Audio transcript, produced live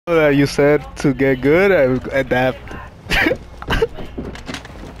You said to get good and adapt.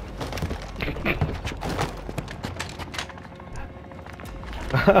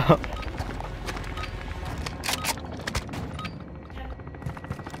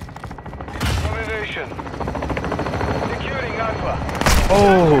 Domination. Securing Alpha.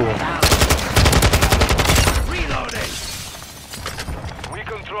 Oh. Reloading. We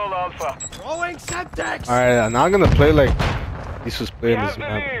control Alpha. Throwing Semtex. Alright, now I'm gonna play like he's just playing this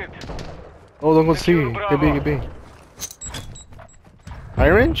map. Oh, don't go see. Get B, get B. High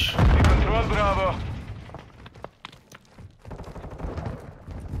range? We control Bravo.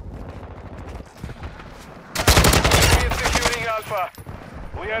 We are securing Alpha.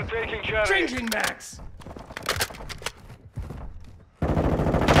 We are taking Charlie. Changing max. Be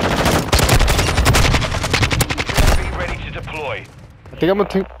ready to deploy. I think I'm gonna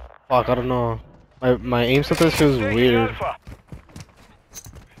take. Fuck, I don't know. My aim sometimes feels Taking weird. Alpha.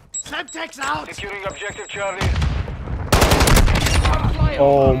 Semtex out. Securing objective Charlie.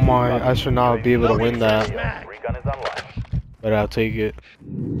 Oh my, I should not be able to win that. Recon is online. But I'll take it.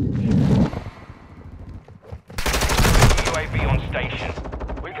 UAV on station.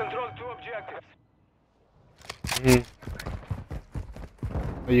 We control 2 objectives.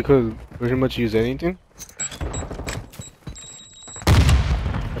 You could pretty much use anything.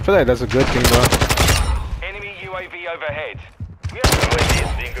 I feel like that's a good thing, bro. Enemy UAV overhead. We have UAV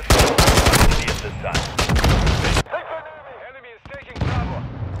is being controlled. At this time. Enemy is taking Bravo.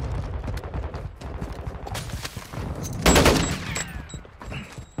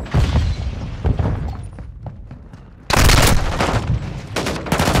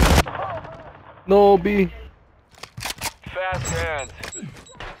 No, B. Fast hands.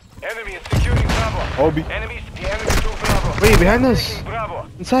 Enemy is securing Bravo. Oh, B. The enemy took Bravo. Wait, behind us. Taking Bravo.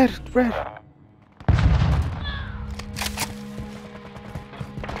 Inside, red.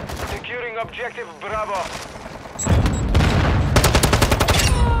 Securing objective Bravo.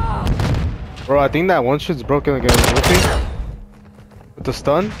 Bro, I think that one shit's broken again. Looking with the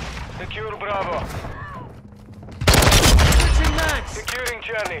stun. Secure Bravo. Switching max. Securing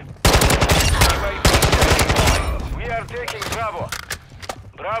Charlie. UAV Charlie. We are taking Bravo.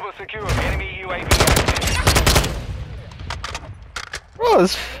 Bravo secure. Enemy UAV active. Bro,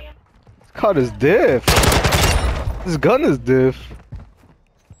 this card is diff. This gun is diff.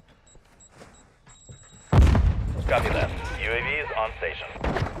 Copy that. UAV is on station.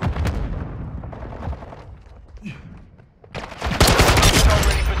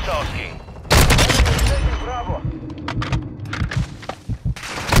 Already for tasking. Bravo.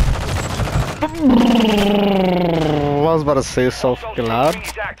 I was about to say so fucking loud.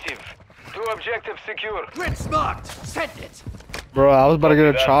 Active. 2 objectives secure. Grid smart. Send it. Bro, I was about to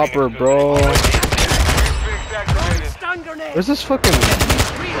get a chopper, bro. Activated. Stun grenade. Where's this fucking...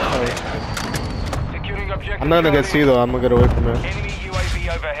 Reloading. Securing objective. I'm not gonna get C though, I'm gonna get away from it. Enemy UAV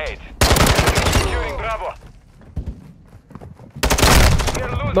overhead. Securing Bravo. We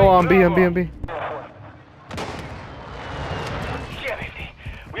are losing No, I'm B, I'm Bravo. B, I'm B. Damn it.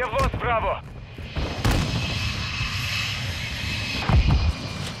 We have lost Bravo.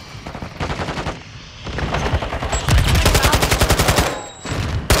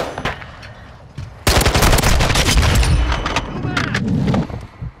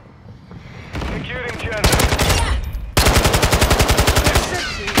 Securing Charlie.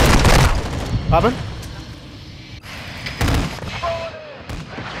 Robin?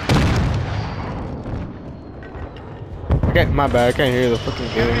 Okay, my bad, I can't hear the fucking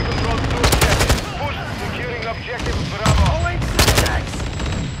Enemy game. controls 2 objectives. Push. Securing objective Bravo. Throwing Semtex.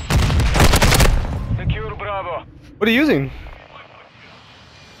 Secure Bravo. What are you using?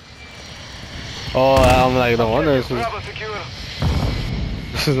 Oh, I'm like, no wonder this is Bravo secure.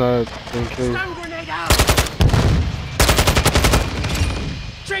 not thinking. Stun grenade out.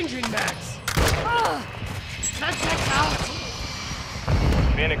 Changing max. Semtex out.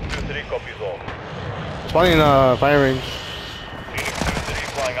 Phoenix 2-3 copies all. Spawning fire range. Phoenix 2-3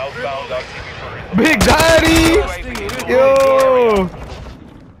 flying outbound. RTV first. Big Daddy! Yo!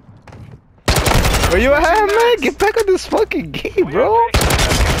 Where you at, man? Get back on this fucking game, bro.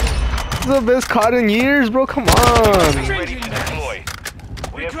 This is the best COD in years, bro. Come on. Ready to deploy.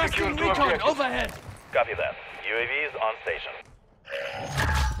 We have Requesting secured 2 recon objectives. overhead. Copy that. UAV is on station.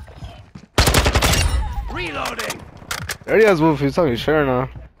 Reloading. I already has wolf. He's talking sure now.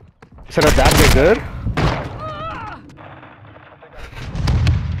 He said adapt get good?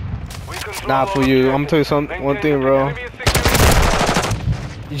 We control Nah, for you. I'm gonna tell you one thing, bro. Enemy is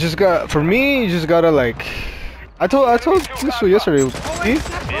securing. You just got, for me, you just gotta like, I told this to yesterday. See?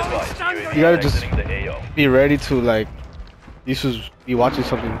 Stun grenade. You gotta just be ready to like You should be watching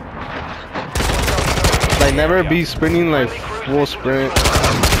something. Like never be sprinting like full sprint.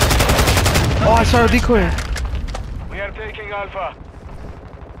 Oh, I saw a decoy. We are taking Alpha.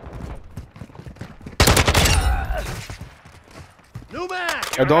 New man!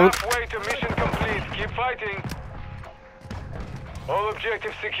 I don't. Halfway to mission complete. Keep fighting. All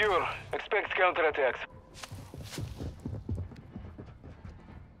objectives secure. Expect counterattacks.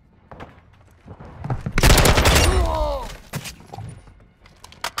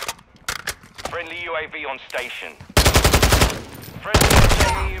 Friendly UAV on station. Friendly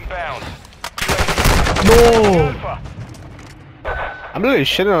UAV inbound. No! Alpha. I'm really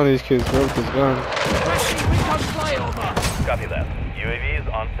shitting on these kids, bro, with this gun. Requesting recon flyover! Copy that. UAV is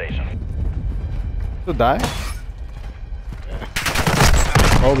on station. He'll die?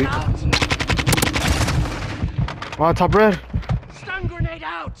 Holy. Out! Oh, top red. Stun grenade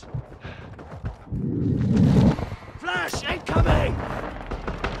out! Flash incoming!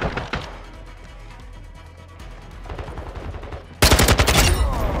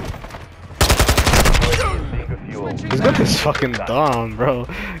 This gun is fucking dumb, bro.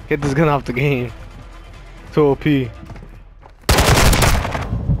 Get this gun off the game. Too OP. And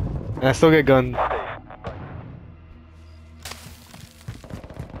I still get gunned.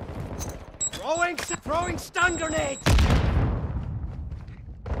 Throwing stun grenade!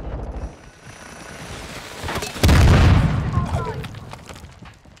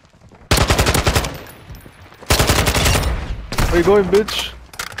 Where you going, bitch?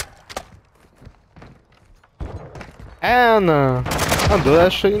 And don't do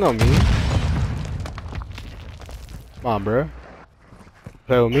that shit, you know me. Come on, bro.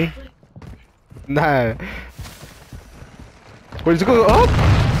 Play with me. Nah. Where'd he go? Up?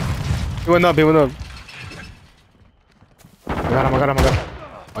 He went up, he went up. I got him, I got him, I got him.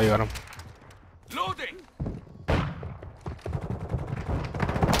 Oh, you got him. Loading!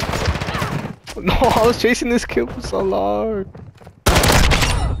 No, I was chasing this kid for so long.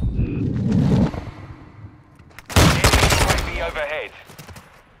 UAV overhead.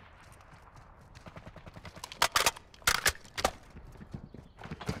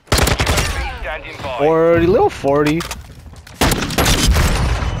 UAV standing by. 40, little 40.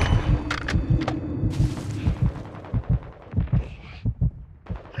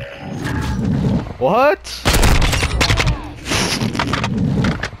 What?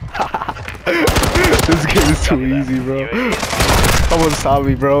 This game is too easy, bro. Someone stop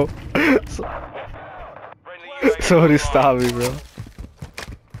me, bro. Somebody stop me, bro.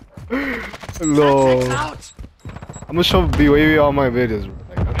 No. Out! I'm gonna show BWAV all my videos, bro.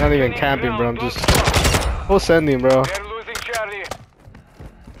 Like, I'm not even camping, bro. I'm just full sending, bro. They're losing Charlie.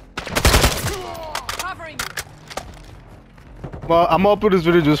 Covering! Well, I'm gonna put this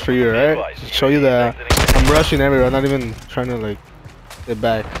video just for you, right? Just show you that I'm rushing everywhere. I'm not even trying to like get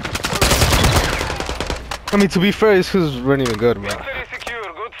back. I mean, to be fair, this is running even good, bro. Victory secure.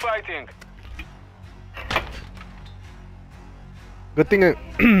 Good fighting. Good thing I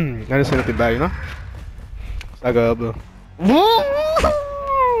didn't say nothing bad, you know? I got up though. What?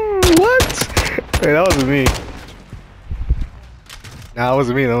 Hey, that wasn't me. Nah, that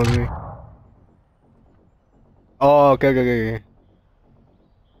wasn't me, that wasn't me. Oh, okay.